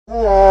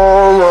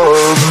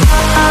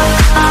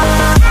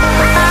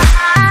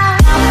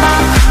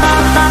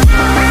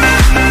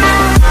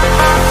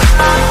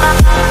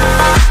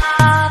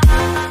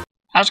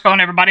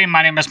on, everybody?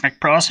 My name is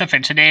McProseph,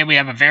 and today we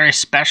have a very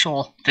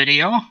special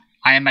video.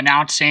 I am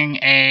announcing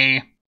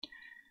a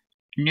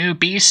new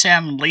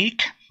BSim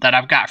leak that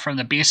I've got from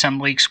the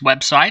BSim Leaks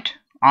website.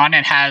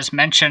 Onett has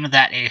mentioned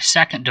that a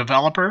second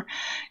developer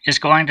is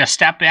going to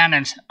step in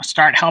and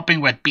start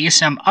helping with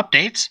BSim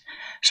updates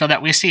so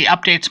that we see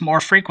updates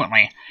more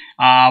frequently.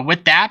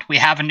 With that, we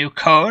have a new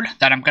code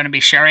that I'm going to be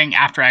sharing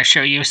after I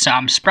show you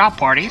some sprout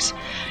parties.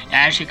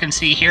 As you can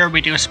see here, we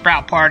do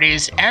sprout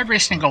parties every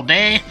single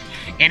day,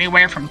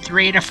 anywhere from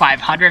 300 to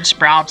 500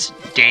 sprouts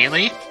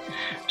daily.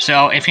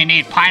 So if you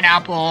need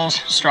pineapples,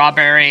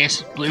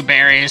 strawberries,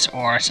 blueberries,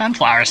 or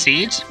sunflower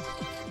seeds,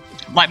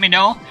 let me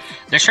know.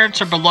 The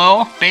shirts are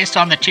below. Based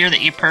on the tier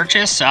that you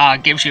purchase,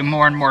 gives you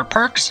more and more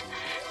perks.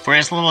 For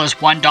as little as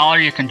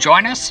 $1, you can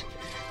join us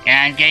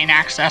and gain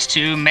access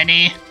to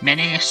many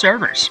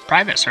servers,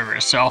 private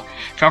servers. So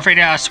feel free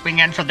to swing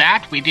in for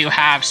that. We do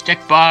have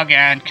Stickbug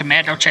and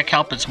Commando Chick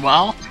help as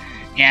well.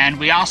 And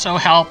we also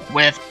help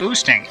with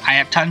boosting. I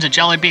have tons of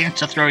jelly beans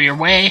to throw your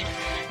way,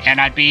 and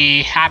I'd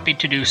be happy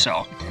to do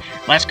so.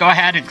 Let's go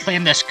ahead and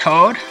claim this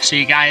code so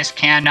you guys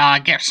can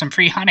get some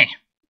free honey.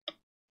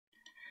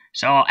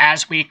 So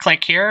as we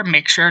click here,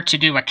 make sure to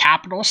do a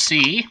capital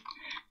C,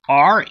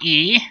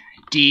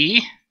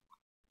 R-E-D,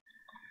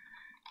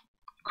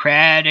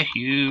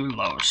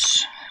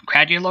 Credulose.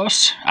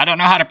 Credulose? I don't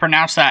know how to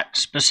pronounce that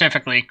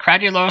specifically.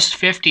 Credulose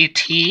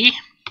 50T.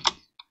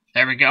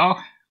 There we go.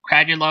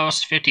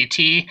 Credulose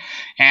 50T.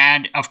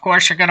 And of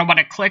course, you're going to want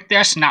to click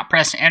this, not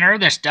press enter.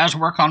 This does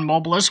work on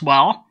mobile as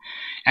well.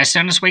 As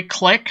soon as we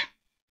click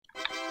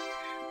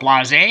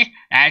Blase,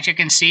 as you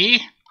can see,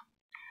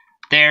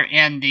 they're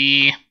in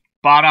the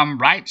bottom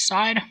right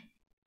side.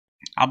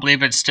 I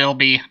believe it'd still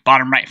be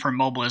bottom right for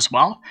mobile as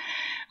well.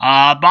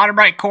 Bottom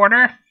right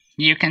corner,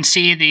 you can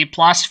see the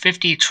plus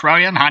 50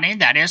 trillion honey.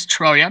 That is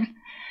trillion.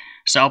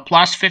 So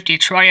plus 50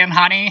 trillion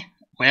honey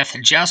with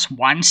just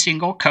one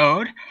single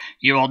code.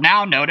 You will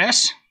now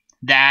notice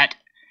that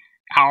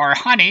our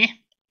honey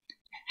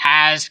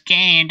has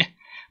gained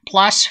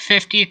plus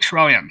 50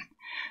 trillion.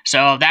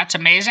 So that's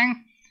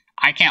amazing.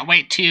 I can't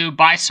wait to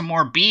buy some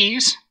more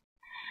bees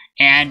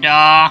and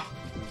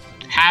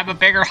have a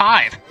bigger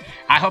hive.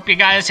 I hope you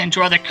guys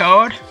enjoy the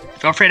code.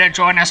 Feel free to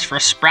join us for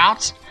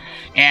sprouts,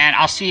 and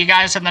I'll see you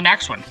guys in the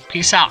next one.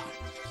 Peace out.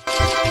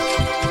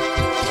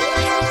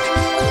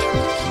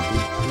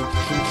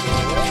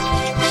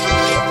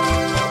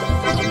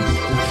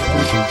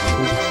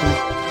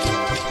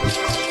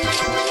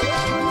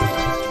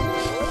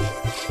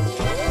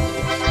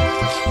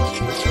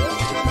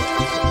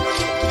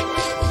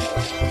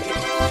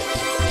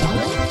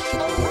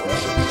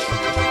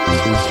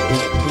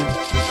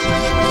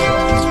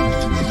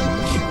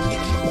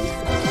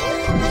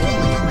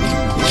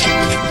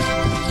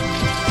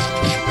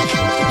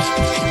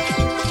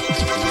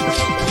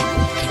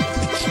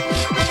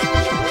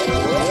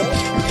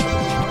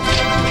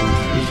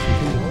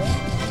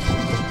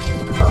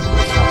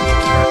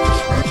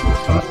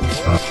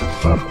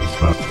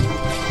 Up.